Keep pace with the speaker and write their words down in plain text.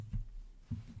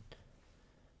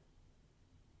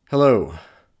Hello.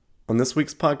 On this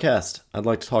week's podcast, I'd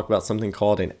like to talk about something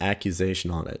called an accusation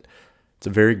audit. It's a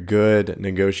very good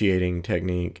negotiating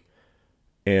technique,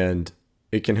 and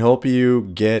it can help you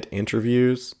get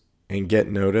interviews and get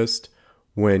noticed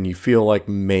when you feel like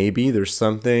maybe there's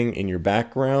something in your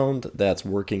background that's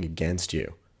working against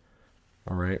you.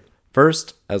 All right.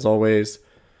 First, as always,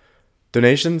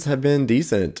 donations have been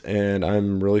decent, and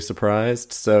I'm really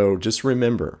surprised. So just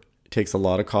remember, it takes a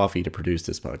lot of coffee to produce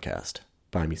this podcast.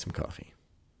 Buy me some coffee.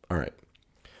 All right.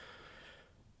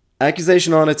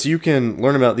 Accusation audits, you can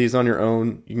learn about these on your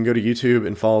own. You can go to YouTube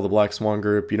and follow the Black Swan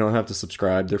group. You don't have to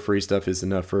subscribe. Their free stuff is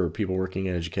enough for people working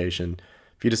in education.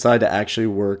 If you decide to actually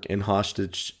work in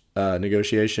hostage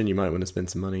negotiation, you might want to spend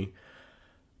some money.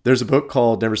 There's a book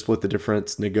called Never Split the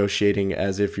Difference, Negotiating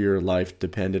as If Your Life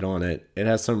Depended on It. It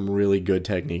has some really good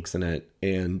techniques in it,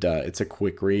 and it's a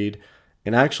quick read.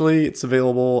 And actually, it's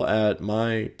available at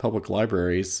my public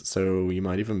libraries, so you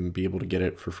might even be able to get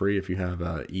it for free if you have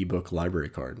an ebook library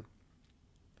card.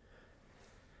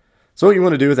 So what you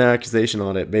want to do with an accusation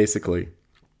audit, basically,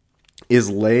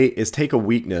 is take a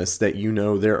weakness that you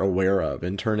know they're aware of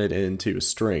and turn it into a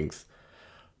strength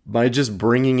by just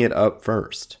bringing it up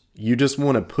first. You just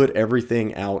want to put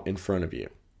everything out in front of you,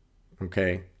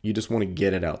 okay? You just want to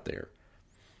get it out there.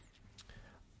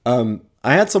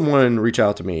 I had someone reach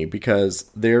out to me because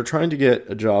they're trying to get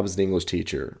a job as an English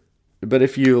teacher. But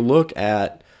if you look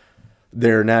at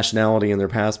their nationality and their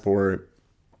passport,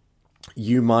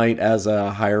 you might, as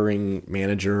a hiring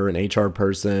manager, an HR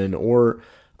person, or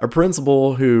a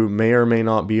principal who may or may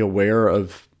not be aware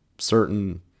of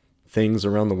certain things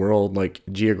around the world, like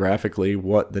geographically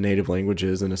what the native language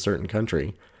is in a certain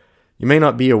country, you may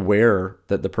not be aware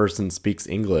that the person speaks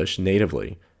English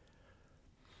natively,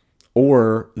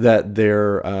 or that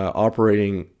they're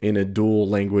operating in a dual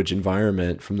language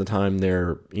environment from the time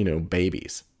they're,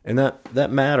 babies. And that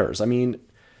matters. I mean,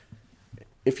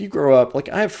 if you grow up, like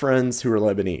I have friends who are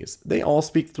Lebanese, they all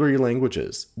speak 3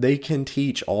 languages. They can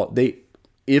teach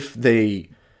if they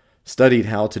studied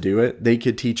how to do it, they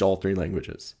could teach all 3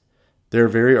 languages. They're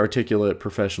very articulate,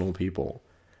 professional people.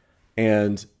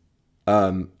 And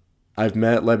I've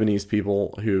met Lebanese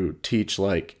people who teach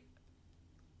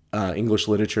English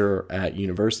literature at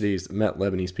universities, met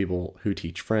Lebanese people who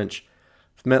teach French,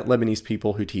 I've met Lebanese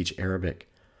people who teach Arabic.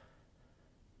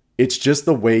 It's just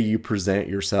the way you present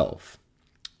yourself.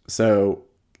 So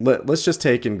let's just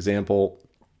take an example.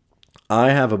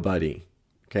 I have a buddy,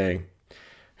 okay,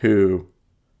 who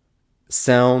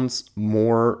sounds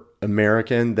more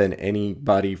American than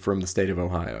anybody from the state of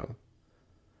Ohio.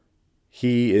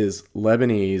 He is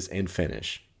Lebanese and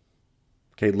Finnish.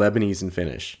 Okay, Lebanese and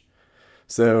Finnish.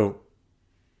 So,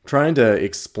 trying to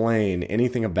explain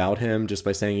anything about him just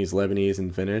by saying he's Lebanese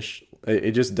and Finnish,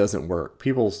 it just doesn't work.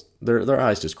 People's their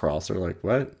eyes just cross. They're like,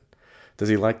 "What? Does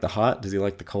he like the hot? Does he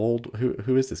like the cold?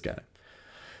 Who is this guy?"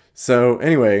 So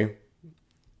anyway,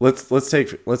 let's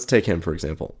take him for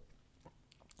example.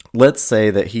 Let's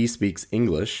say that he speaks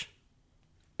English,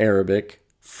 Arabic,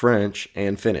 French,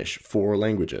 and Finnish, 4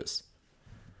 languages.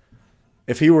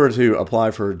 If he were to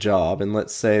apply for a job, and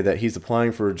let's say that he's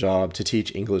applying for a job to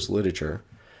teach English literature,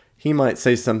 he might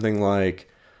say something like,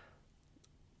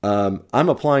 I'm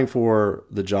applying for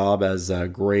the job as a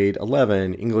grade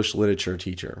 11 English literature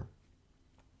teacher.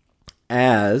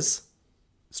 As,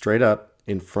 straight up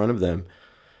in front of them,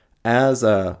 as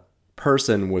a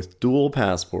person with dual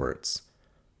passports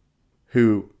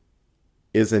who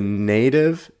is a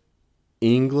native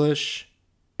English,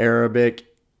 Arabic,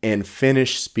 and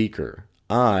Finnish speaker.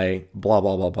 I, blah,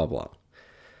 blah, blah, blah, blah.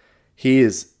 He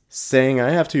is saying I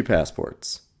have 2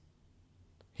 passports.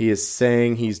 He is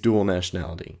saying he's dual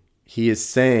nationality. He is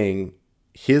saying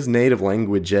his native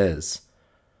languages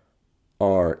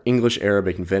are English,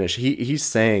 Arabic, and Finnish. He's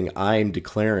saying I'm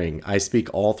declaring I speak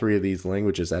all 3 of these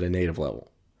languages at a native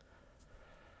level.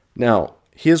 Now,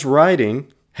 his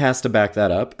writing has to back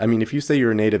that up. I mean, if you say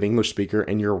you're a native English speaker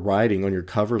and your writing on your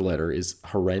cover letter is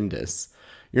horrendous,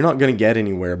 you're not going to get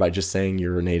anywhere by just saying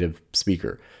you're a native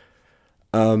speaker.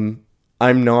 I'm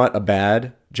not a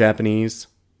bad Japanese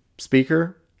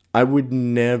speaker. I would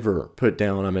never put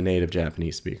down I'm a native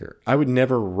Japanese speaker. I would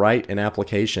never write an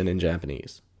application in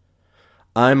Japanese.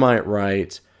 I might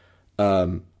write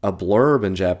a blurb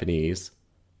in Japanese.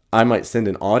 I might send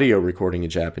an audio recording in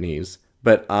Japanese.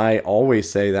 But I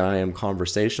always say that I am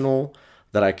conversational,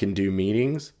 that I can do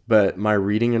meetings, but my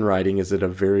reading and writing is at a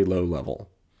very low level.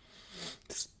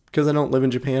 It's because I don't live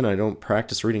in Japan. I don't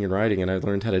practice reading and writing, and I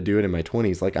learned how to do it in my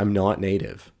 20s. Like, I'm not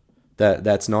native.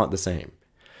 That's not the same.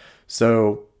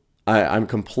 So I'm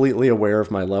completely aware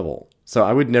of my level. So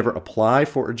I would never apply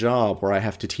for a job where I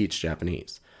have to teach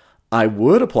Japanese. I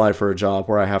would apply for a job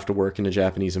where I have to work in a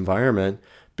Japanese environment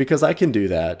because I can do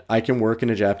that. I can work in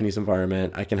a Japanese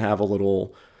environment. I can have a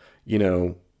little, you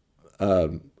know,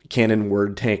 Canon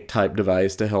word tank type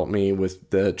device to help me with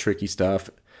the tricky stuff.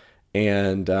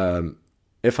 And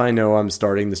if I know I'm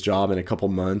starting this job in a couple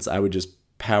months, I would just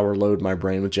power load my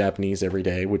brain with Japanese every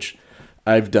day, which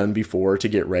I've done before to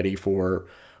get ready for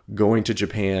going to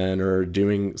Japan or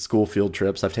doing school field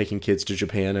trips. I've taken kids to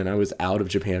Japan and I was out of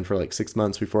Japan for like 6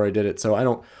 months before I did it. So I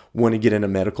don't want to get in a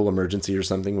medical emergency or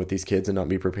something with these kids and not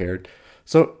be prepared.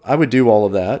 So I would do all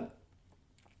of that.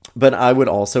 But I would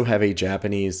also have a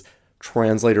Japanese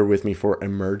translator with me for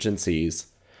emergencies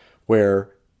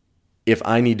where if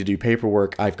I need to do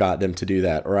paperwork, I've got them to do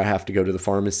that. Or I have to go to the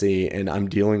pharmacy and I'm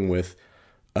dealing with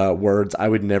words I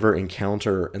would never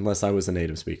encounter unless I was a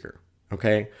native speaker.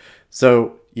 Okay?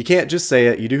 So you can't just say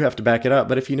it. You do have to back it up.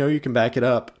 But if you know you can back it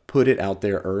up, put it out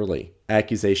there early.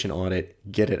 Accusation audit,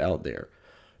 get it out there.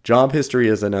 Job history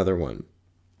is another one.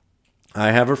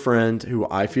 I have a friend who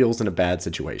I feel is in a bad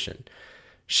situation.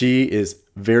 She is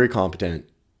very competent.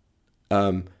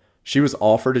 She was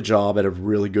offered a job at a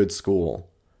really good school.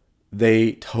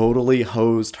 They totally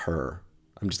hosed her.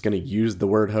 I'm just going to use the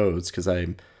word hose because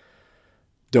I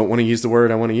don't want to use the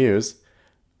word I want to use.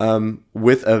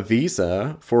 With a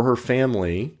visa for her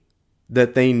family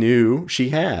that they knew she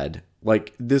had.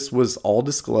 Like, this was all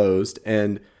disclosed,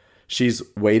 and she's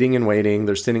waiting and waiting.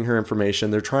 They're sending her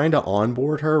information. They're trying to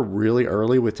onboard her really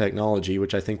early with technology,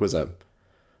 which I think was a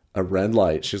red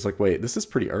light. She's like, wait, this is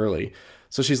pretty early.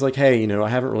 So she's like, hey, I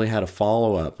haven't really had a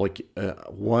follow-up. Like,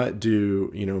 what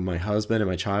do, my husband and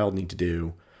my child need to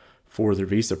do for their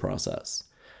visa process?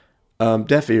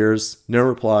 Deaf ears, no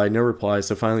reply.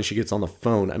 So finally she gets on the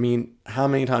phone. I mean, how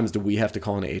many times do we have to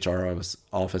call an HR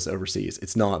office overseas?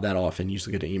 It's not that often. You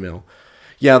usually get an email.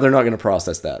 Yeah, they're not going to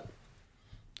process that.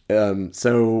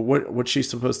 So what's she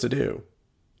supposed to do?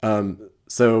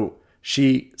 So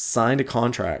she signed a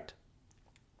contract.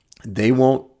 They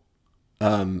won't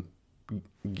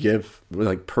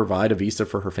provide a visa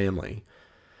for her family.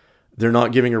 They're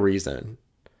not giving a reason.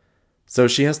 So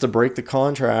she has to break the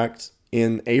contract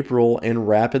in April and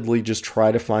rapidly just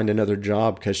try to find another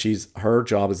job because her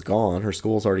job is gone. Her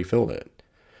school's already filled it.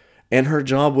 And her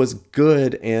job was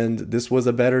good and this was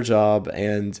a better job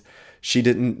and she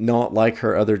didn't not like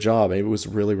her other job. It was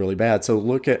really, really bad. So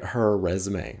look at her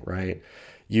resume, right?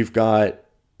 You've got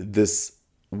this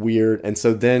weird, and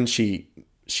so then she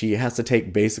has to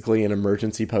take basically an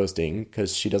emergency posting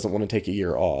because she doesn't want to take a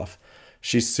year off.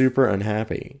 She's super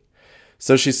unhappy.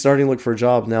 So she's starting to look for a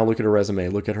job. Now look at her resume.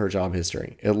 Look at her job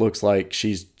history. It looks like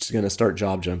she's going to start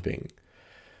job jumping.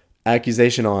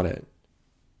 Accusation audit.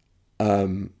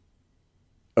 Over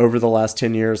the last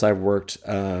 10 years, I've worked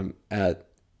over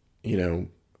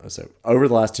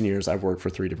the last 10 years, I've worked for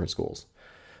 3 different schools.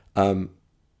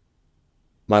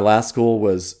 My last school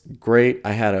was great.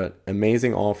 I had an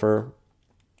amazing offer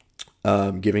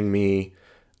giving me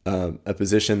a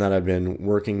position that I've been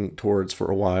working towards for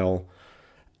a while.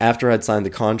 After I'd signed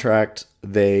the contract,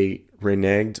 they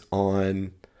reneged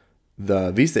on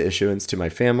the visa issuance to my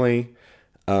family.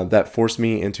 That forced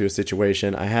me into a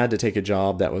situation. I had to take a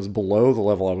job that was below the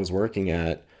level I was working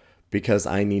at because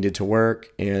I needed to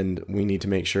work and we need to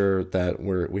make sure that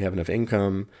we have enough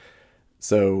income.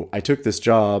 So I took this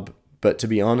job, but to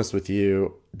be honest with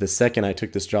you, the second I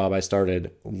took this job, I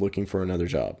started looking for another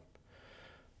job.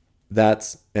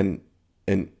 That's an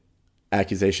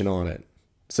accusation audit.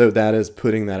 So that is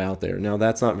putting that out there. Now,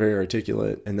 that's not very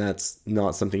articulate, and that's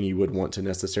not something you would want to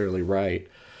necessarily write.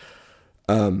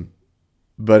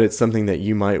 But it's something that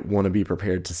you might want to be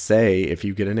prepared to say if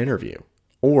you get an interview.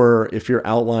 Or if you're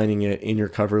outlining it in your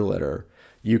cover letter,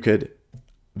 you could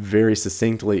very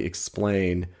succinctly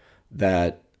explain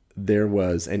that there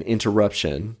was an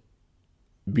interruption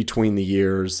between the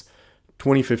years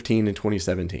 2015 and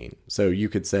 2017. So you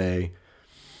could say,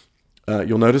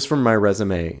 you'll notice from my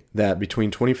resume that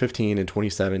between 2015 and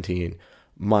 2017,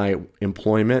 my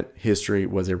employment history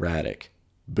was erratic.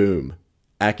 Boom.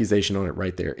 Accusation on it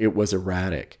right there. It was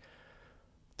erratic.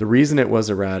 The reason it was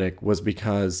erratic was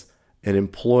because an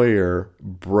employer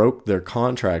broke their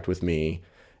contract with me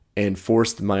and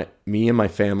forced me and my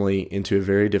family into a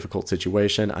very difficult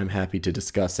situation. I'm happy to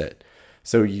discuss it.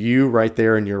 So you right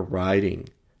there in your writing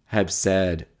have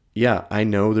said, yeah, I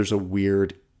know there's a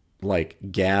weird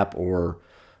gap or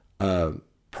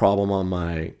problem on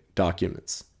my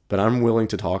documents, but I'm willing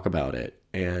to talk about it.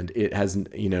 And it hasn't,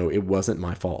 it wasn't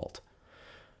my fault.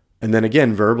 And then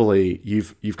again, verbally,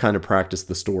 you've kind of practiced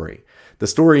the story. The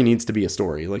story needs to be a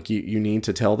story. Like you need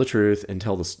to tell the truth and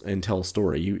tell a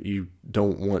story. You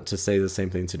don't want to say the same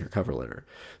things in your cover letter.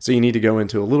 So you need to go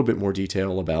into a little bit more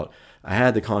detail about, I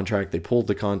had the contract. They pulled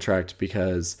the contract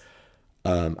because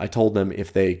I told them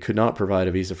if they could not provide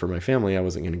a visa for my family, I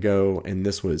wasn't going to go. And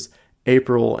this was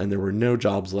April and there were no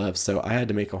jobs left. So I had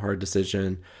to make a hard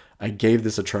decision. I gave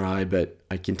this a try, but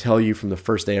I can tell you from the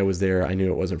first day I was there, I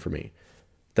knew it wasn't for me.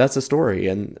 That's a story.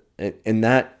 And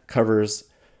that covers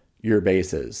your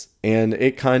bases, and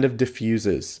it kind of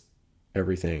diffuses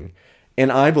everything.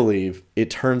 And I believe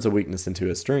it turns a weakness into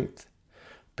a strength,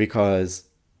 because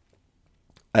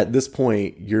at this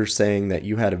point, you're saying that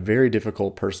you had a very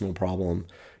difficult personal problem.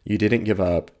 You didn't give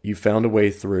up. You found a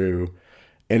way through.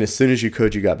 And as soon as you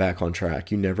could, you got back on track.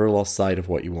 You never lost sight of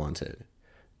what you wanted.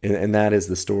 And that is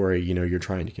the story, you're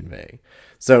trying to convey.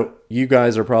 So you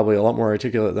guys are probably a lot more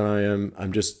articulate than I am.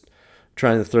 I'm just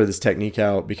trying to throw this technique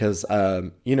out because,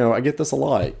 I get this a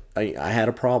lot. I had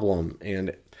a problem,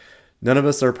 and none of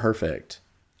us are perfect.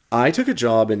 I took a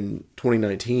job in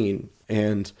 2019,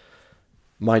 and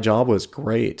my job was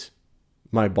great.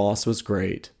 My boss was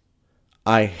great.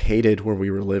 I hated where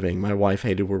we were living. My wife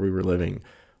hated where we were living.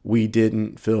 We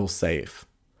didn't feel safe.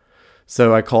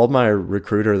 So I called my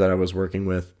recruiter that I was working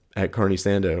with at Carney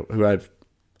Sando, who I've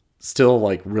still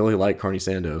really like Carney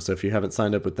Sando. So if you haven't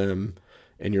signed up with them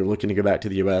and you're looking to go back to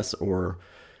the US or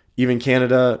even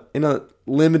Canada, in a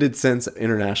limited sense,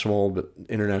 international, but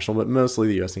mostly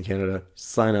the US and Canada,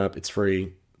 sign up. It's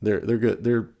free. They're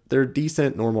good. They're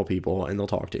decent, normal people, and they'll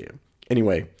talk to you.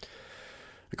 Anyway,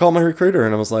 I called my recruiter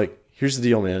and I was like, here's the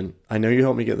deal, man. I know you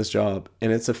helped me get this job,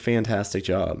 and it's a fantastic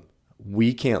job.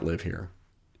 We can't live here.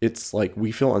 It's like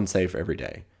we feel unsafe every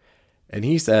day. And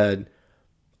he said,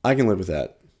 I can live with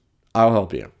that. I'll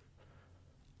help you.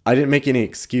 I didn't make any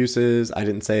excuses. I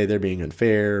didn't say they're being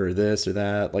unfair or this or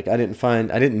that. I didn't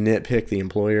nitpick the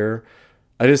employer.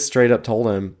 I just straight up told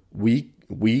him, we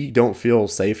don't feel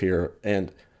safe here.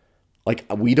 And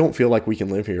we don't feel like we can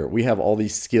live here. We have all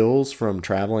these skills from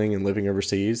traveling and living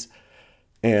overseas,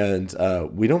 and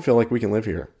we don't feel like we can live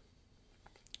here.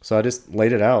 So I just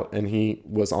laid it out, and he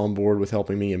was on board with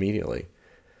helping me immediately.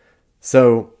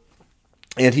 So,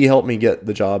 and he helped me get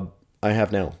the job I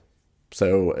have now.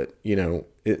 So,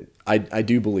 I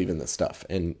do believe in this stuff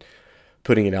and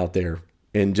putting it out there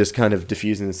and just kind of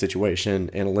diffusing the situation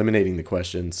and eliminating the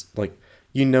questions.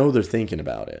 They're thinking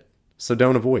about it. So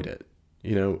don't avoid it.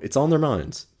 It's on their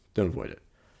minds. Don't avoid it.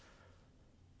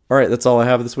 All right, that's all I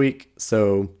have this week.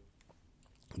 So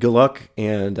good luck.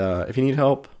 And if you need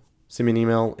help, send me an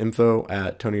email,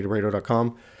 info@tonydebrado.com.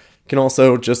 You can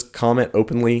also just comment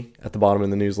openly at the bottom of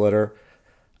the newsletter.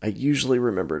 I usually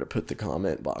remember to put the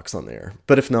comment box on there.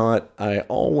 But if not, I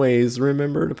always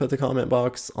remember to put the comment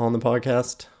box on the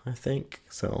podcast, I think.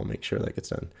 So I'll make sure that gets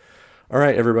done. All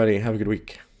right, everybody, have a good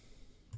week.